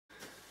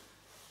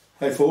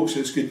Hi folks,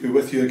 it's good to be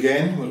with you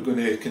again. We're going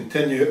to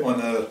continue on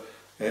our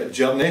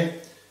journey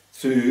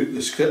through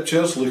the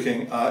scriptures,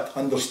 looking at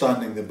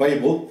understanding the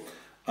Bible,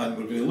 and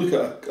we're going to look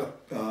at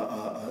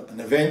an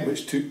event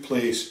which took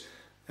place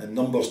in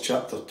Numbers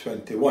chapter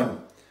 21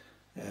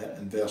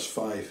 and verse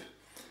 5.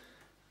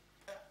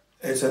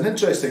 It's an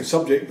interesting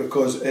subject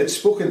because it's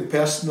spoken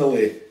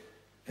personally.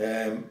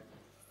 The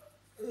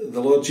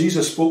Lord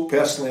Jesus spoke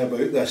personally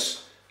about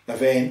this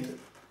event,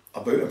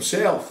 about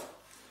himself.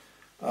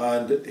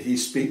 And he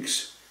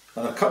speaks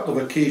on a couple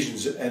of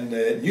occasions in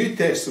the New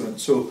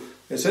Testament, so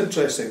it's an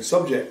interesting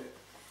subject.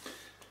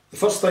 The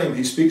first time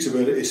he speaks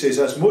about it, he says,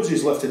 "As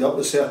Moses lifted up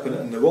the serpent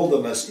in the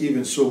wilderness,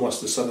 even so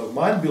must the Son of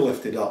Man be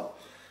lifted up."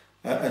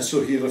 And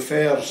so he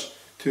refers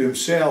to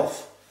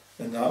himself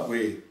in that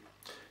way.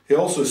 He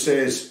also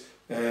says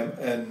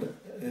in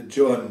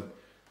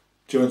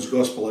John's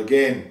Gospel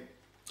again,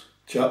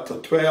 chapter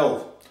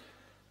 12,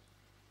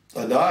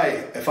 "And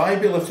I, if I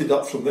be lifted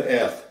up from the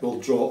earth, will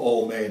draw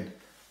all men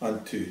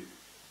unto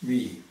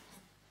me."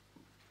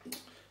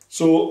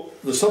 So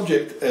the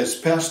subject is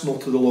personal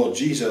to the Lord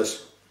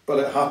Jesus, but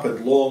it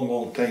happened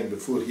long time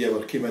before he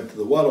ever came into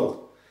the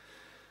world.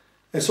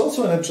 It's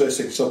also an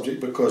interesting subject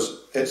because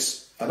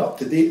it's an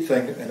up-to-date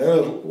thing in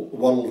our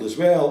world as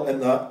well, in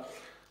that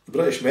the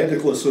British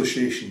Medical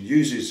Association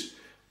uses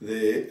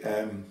the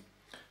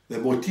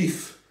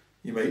motif,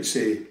 you might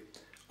say,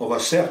 of a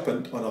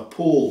serpent on a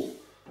pole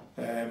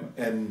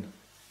in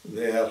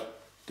their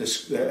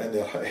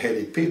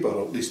headed paper,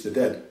 or at least they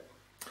did.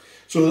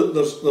 So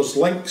there's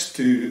links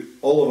to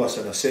all of us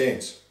in a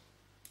sense.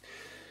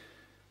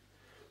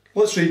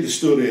 Let's read the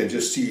story and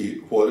just see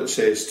what it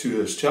says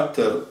to us.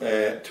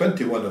 Chapter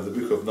 21 of the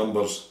book of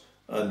Numbers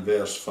and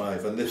verse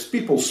 5. "And this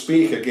people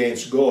spake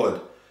against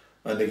God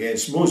and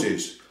against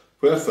Moses,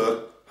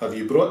 Wherefore have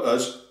ye brought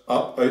us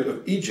up out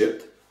of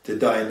Egypt to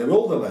die in the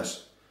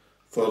wilderness?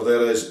 For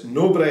there is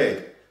no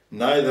bread,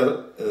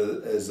 neither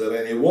is there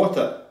any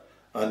water,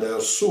 and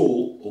our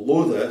soul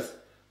loatheth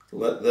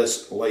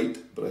this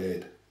light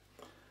bread.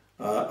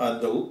 And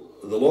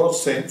the Lord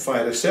sent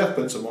fiery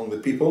serpents among the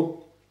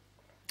people,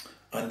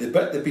 and they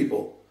bit the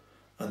people,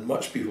 and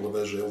much people of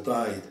Israel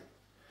died.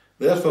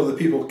 Therefore the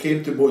people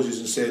came to Moses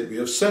and said, We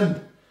have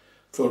sinned,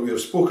 for we have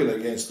spoken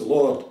against the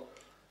Lord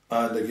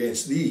and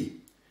against thee.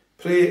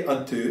 Pray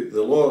unto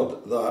the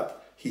Lord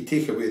that he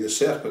take away the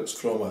serpents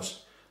from us.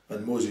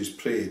 And Moses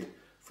prayed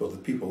for the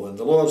people. And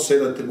the Lord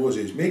said unto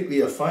Moses, Make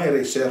thee a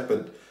fiery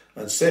serpent,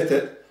 and set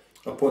it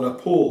upon a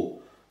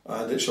pole,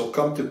 and it shall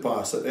come to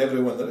pass that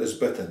everyone that is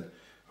bitten,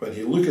 when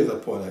he looketh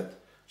upon it,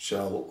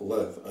 shall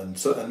live.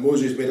 And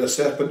Moses made a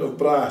serpent of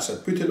brass,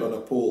 and put it on a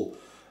pole.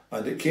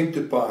 And it came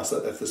to pass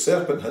that if the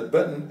serpent had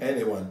bitten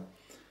anyone,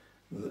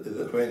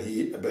 that when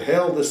he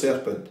beheld the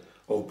serpent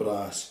of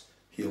brass,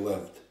 he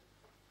lived."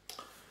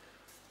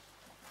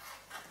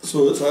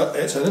 So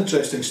it's an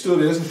interesting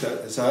story, isn't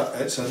it?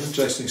 It's an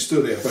interesting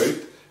story about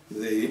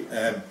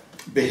the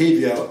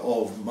behaviour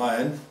of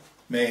men,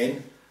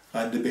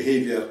 and the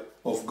behaviour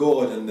of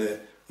God, and the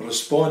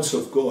response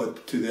of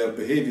God to their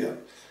behaviour.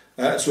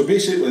 So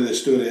basically the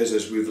story is,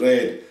 as we've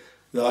read,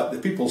 that the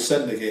people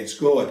sinned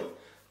against God.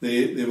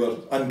 They were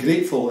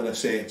ungrateful in a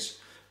sense.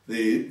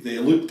 They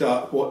looked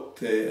at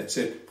what and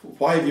said,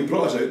 "Why have you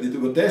brought us out?" They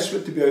were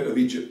desperate to be out of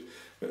Egypt.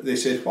 They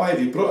said, "Why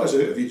have you brought us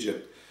out of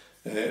Egypt?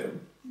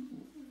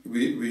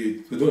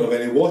 We don't have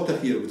any water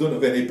here, we don't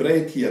have any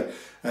bread here,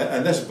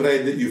 and this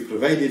bread that you've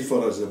provided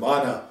for us, the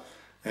manna,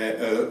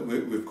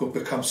 we've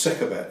become sick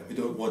of it, we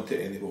don't want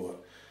it anymore."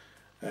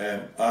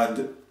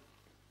 And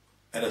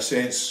in a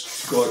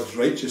sense, God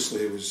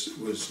righteously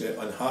was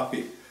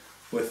unhappy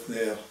with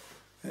their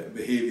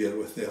behaviour,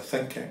 with their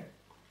thinking.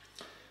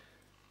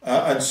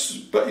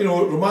 But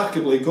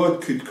remarkably,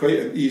 God could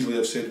quite easily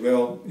have said,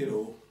 "Well,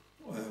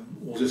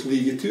 we'll just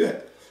leave you to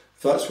it.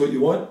 If that's what you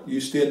want, you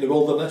stay in the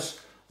wilderness,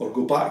 or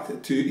go back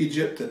to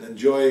Egypt and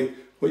enjoy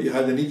what you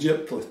had in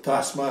Egypt with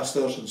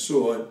taskmasters and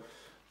so on,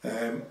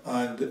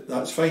 and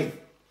that's fine."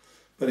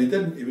 But he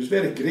didn't. He was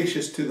very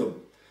gracious to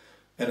them,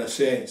 in a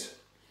sense.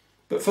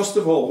 But first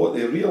of all, what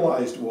they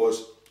realised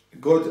was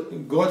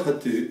God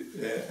had to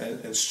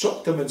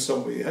instruct them in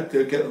some way. He had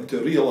to get them to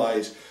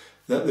realise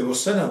that they were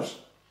sinners.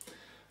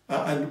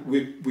 And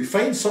we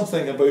find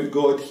something about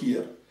God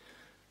here,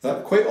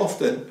 that quite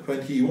often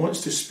when he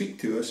wants to speak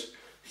to us,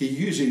 he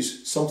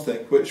uses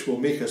something which will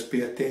make us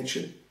pay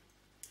attention.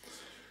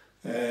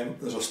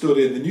 There's a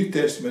story in the New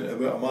Testament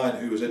about a man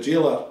who was a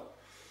jailer,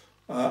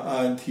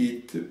 and he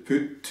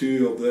put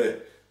two of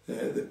the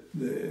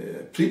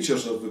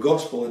preachers of the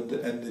gospel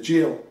in the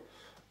jail,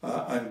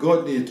 and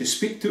God needed to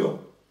speak to him,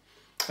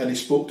 and he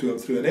spoke to him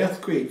through an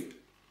earthquake.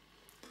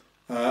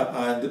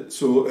 And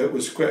so it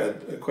was quite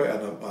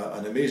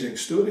an amazing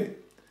story.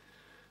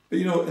 But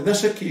in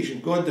this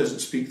occasion, God doesn't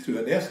speak through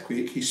an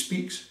earthquake, he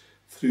speaks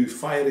through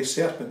fiery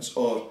serpents,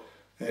 or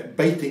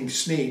biting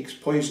snakes,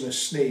 poisonous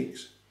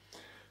snakes.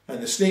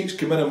 And the snakes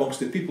came in amongst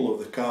the people of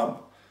the camp,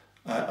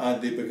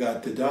 and they began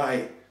to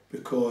die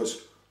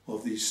because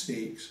of these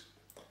snakes.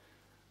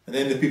 And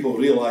then the people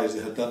realised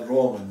they had done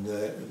wrong, and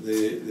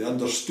they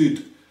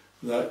understood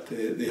that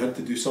they had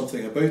to do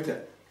something about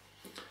it.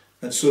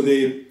 And so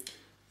they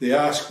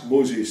asked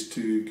Moses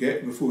to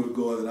get before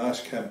God and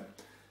ask him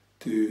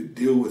to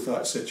deal with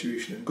that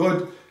situation. And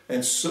God,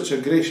 in such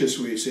a gracious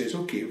way, says,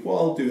 okay, what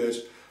I'll do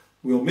is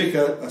we'll make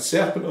a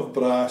serpent of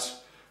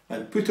brass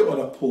and put it on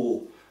a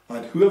pole,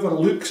 and whoever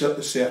looks at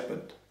the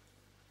serpent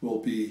will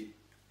be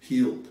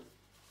healed.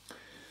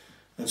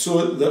 And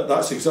so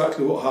that's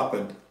exactly what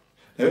happened.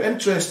 Now,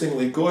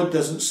 interestingly, God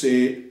doesn't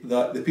say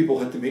that the people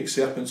had to make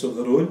serpents of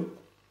their own.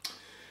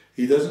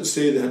 He doesn't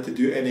say they had to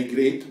do any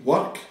great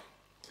work.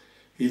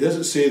 He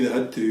doesn't say they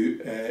had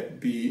to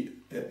be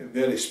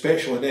very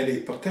special in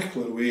any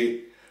particular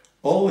way.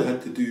 All they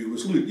had to do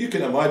was look. You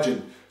can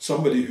imagine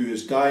somebody who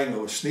is dying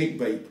of a snake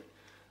bite,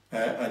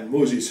 and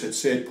Moses had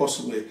said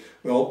possibly,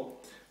 well,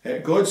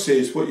 God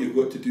says what you've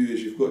got to do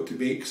is you've got to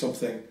make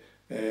something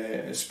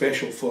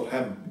special for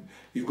him.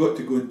 You've got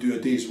to go and do a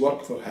day's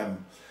work for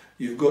him.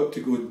 You've got to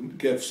go and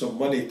give some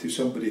money to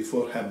somebody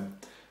for him,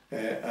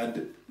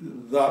 and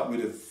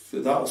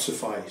that'll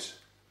suffice.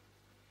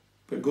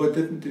 But God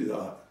didn't do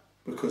that,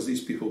 because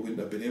these people wouldn't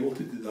have been able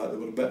to do that. They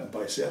were bitten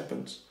by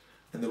serpents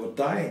and they were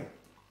dying.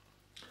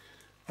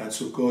 And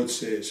so God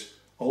says,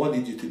 all I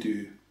need you to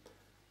do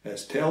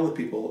is tell the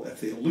people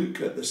if they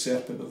look at the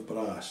serpent of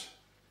brass,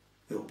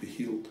 they'll be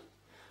healed.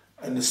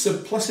 And the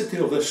simplicity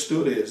of this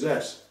story is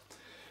this,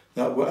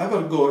 that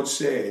whatever God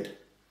said,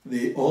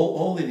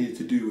 all they needed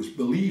to do was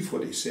believe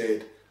what he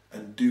said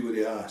and do what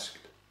he asked.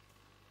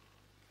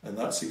 And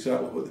that's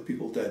exactly what the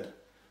people did.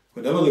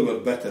 Whenever they were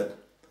bitten,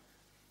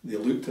 they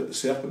looked at the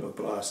serpent of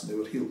brass and they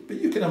were healed. But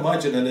you can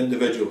imagine an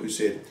individual who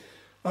said,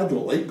 I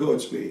don't like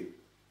God's way.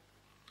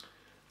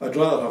 I'd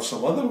rather have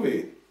some other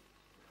way.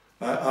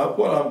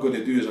 What I'm going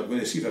to do is I'm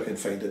going to see if I can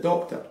find a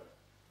doctor.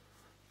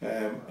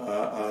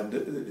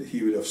 And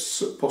he would have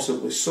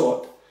possibly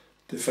sought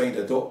to find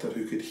a doctor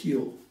who could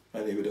heal,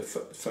 and he would have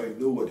found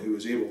no one who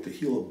was able to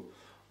heal him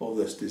of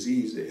this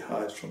disease that he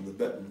had from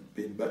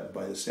being bitten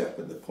by the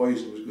serpent. The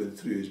poison was going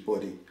through his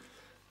body,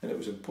 and it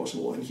was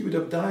impossible. And he would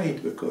have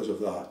died because of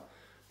that,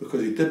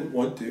 because he didn't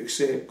want to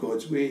accept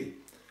God's way.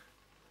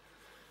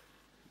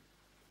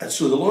 And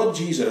so the Lord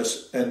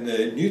Jesus in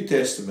the New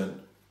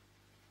Testament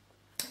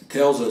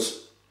tells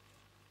us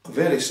a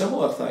very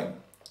similar thing.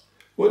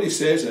 What he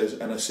says is,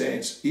 in a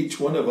sense, each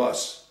one of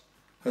us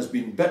has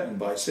been bitten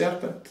by a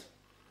serpent.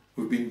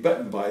 We've been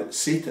bitten by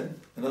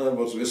Satan. In other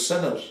words, we're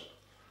sinners.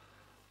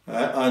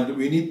 And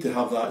we need to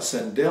have that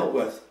sin dealt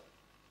with.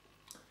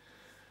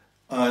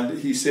 And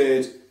he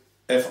said,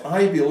 if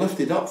I be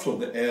lifted up from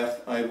the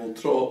earth, I will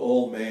draw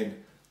all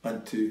men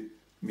unto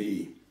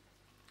me.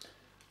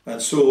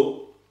 And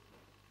so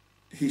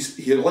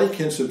he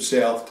likens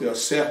himself to a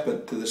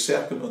serpent, to the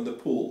serpent on the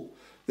pole,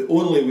 the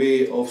only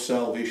way of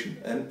salvation.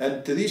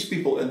 And to these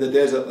people in the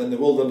desert, in the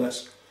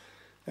wilderness,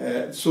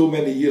 so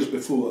many years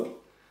before,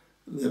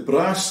 the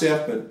brass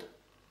serpent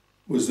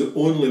was the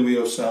only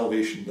way of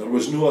salvation. There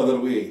was no other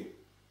way.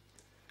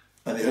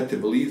 And they had to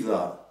believe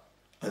that.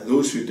 And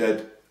those who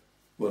did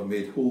were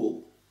made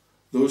whole.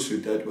 Those who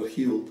did were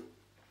healed.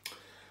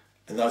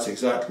 And that's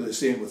exactly the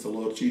same with the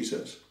Lord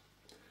Jesus.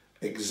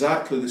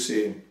 Exactly the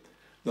same.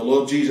 The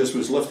Lord Jesus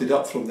was lifted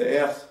up from the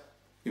earth.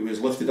 He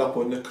was lifted up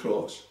on the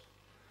cross.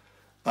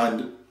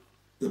 And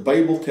the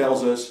Bible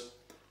tells us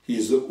he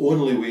is the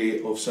only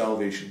way of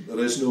salvation. There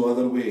is no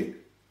other way.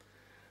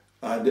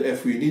 And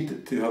if we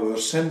need to have our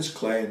sins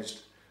cleansed,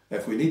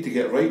 if we need to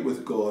get right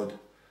with God,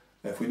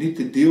 if we need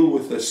to deal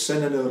with this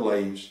sin in our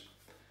lives,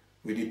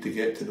 we need to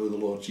get to know the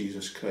Lord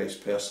Jesus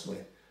Christ personally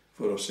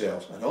for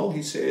ourselves. And all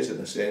he says in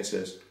a sense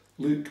is,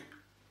 look,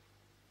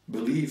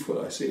 believe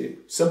what I say.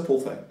 Simple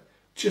thing.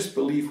 Just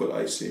believe what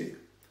I say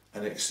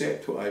and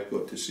accept what I've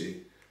got to say.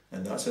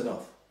 And that's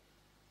enough.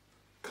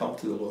 Come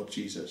to the Lord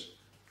Jesus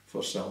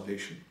for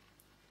salvation.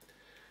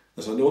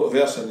 There's a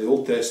verse in the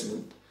Old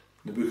Testament,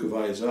 in the book of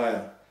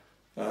Isaiah,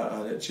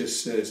 and it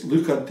just says,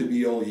 look unto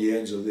me all ye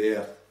ends of the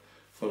earth,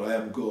 for I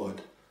am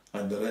God,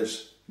 and there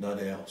is none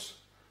else.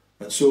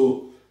 And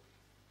so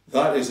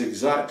that is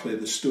exactly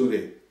the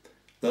story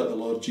that the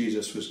Lord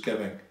Jesus was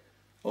giving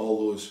all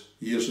those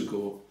years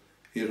ago.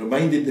 He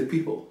reminded the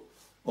people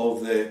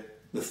of the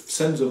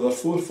sins of their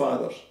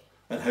forefathers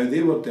and how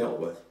they were dealt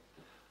with.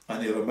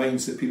 And he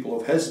reminds the people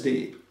of his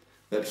day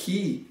that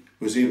he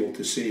was able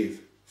to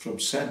save from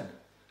sin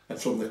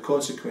and from the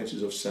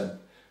consequences of sin.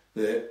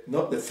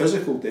 Not the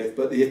physical death,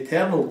 but the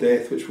eternal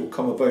death which will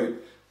come about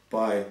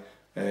by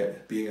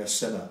being a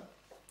sinner.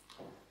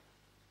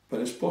 But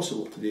it's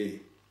possible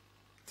today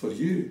for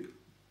you,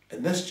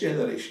 in this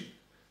generation,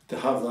 to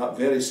have that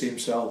very same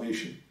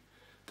salvation,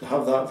 to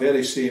have that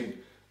very same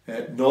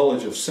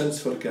knowledge of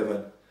sins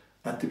forgiven,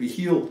 and to be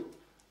healed,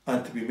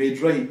 and to be made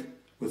right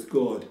with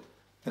God,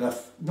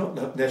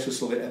 not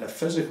necessarily in a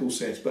physical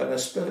sense, but in a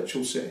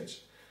spiritual sense,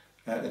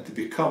 and to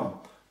become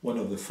one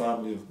of the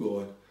family of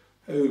God.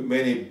 How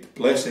many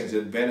blessings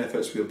and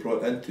benefits we are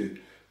brought into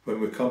when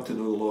we come to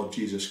know the Lord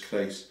Jesus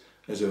Christ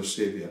as our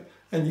Saviour.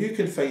 And you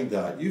can find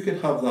that. You can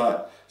have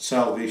that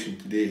salvation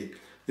today.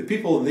 The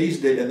people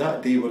in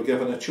that day were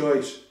given a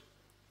choice.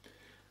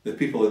 The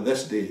people in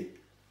this day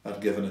are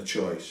given a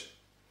choice.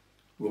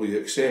 Will you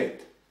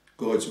accept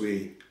God's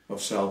way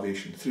of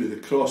salvation through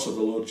the cross of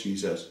the Lord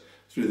Jesus,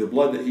 through the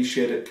blood that he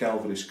shed at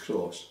Calvary's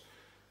cross?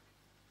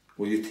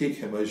 Will you take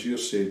him as your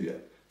Saviour?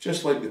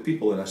 Just like the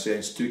people, in a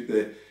sense, took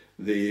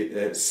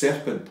the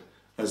serpent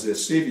as their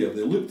Saviour.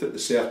 They looked at the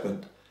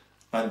serpent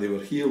and they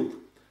were healed.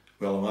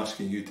 Well, I'm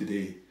asking you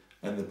today,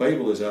 and the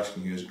Bible is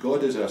asking you, as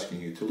God is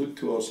asking you, to look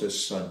towards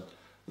his Son,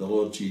 the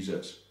Lord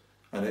Jesus,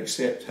 and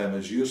accept him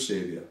as your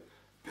Saviour,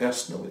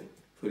 personally,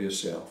 for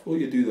yourself. Will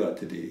you do that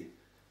today?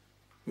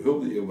 We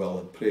hope that you will,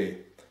 and pray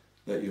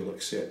that you'll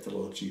accept the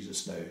Lord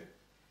Jesus now.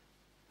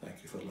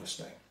 Thank you for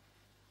listening.